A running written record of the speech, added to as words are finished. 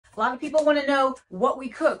A lot of people want to know what we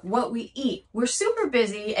cook, what we eat. We're super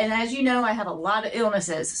busy, and as you know, I have a lot of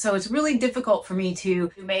illnesses, so it's really difficult for me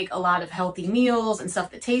to make a lot of healthy meals and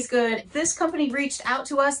stuff that tastes good. This company reached out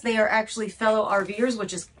to us. They are actually fellow RVers,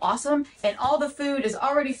 which is awesome, and all the food is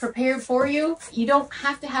already prepared for you. You don't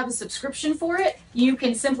have to have a subscription for it. You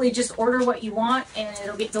can simply just order what you want and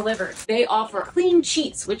it'll get delivered. They offer clean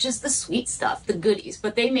cheats, which is the sweet stuff, the goodies,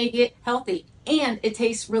 but they make it healthy and it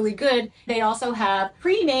tastes really good. They also have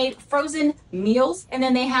pre-made frozen meals, and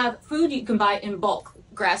then they have food you can buy in bulk.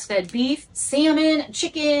 Grass-fed beef, salmon,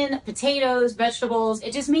 chicken, potatoes, vegetables.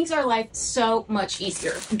 It just makes our life so much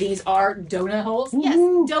easier. These are donut holes. Yes,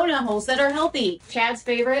 donut holes that are healthy. Chad's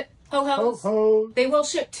favorite. Ho-hos. Ho-hos. They will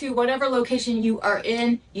ship to whatever location you are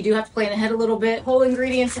in. You do have to plan ahead a little bit. Whole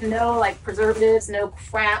ingredients and no like preservatives, no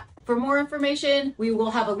crap. For more information, we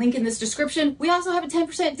will have a link in this description. We also have a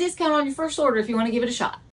 10% discount on your first order if you want to give it a shot.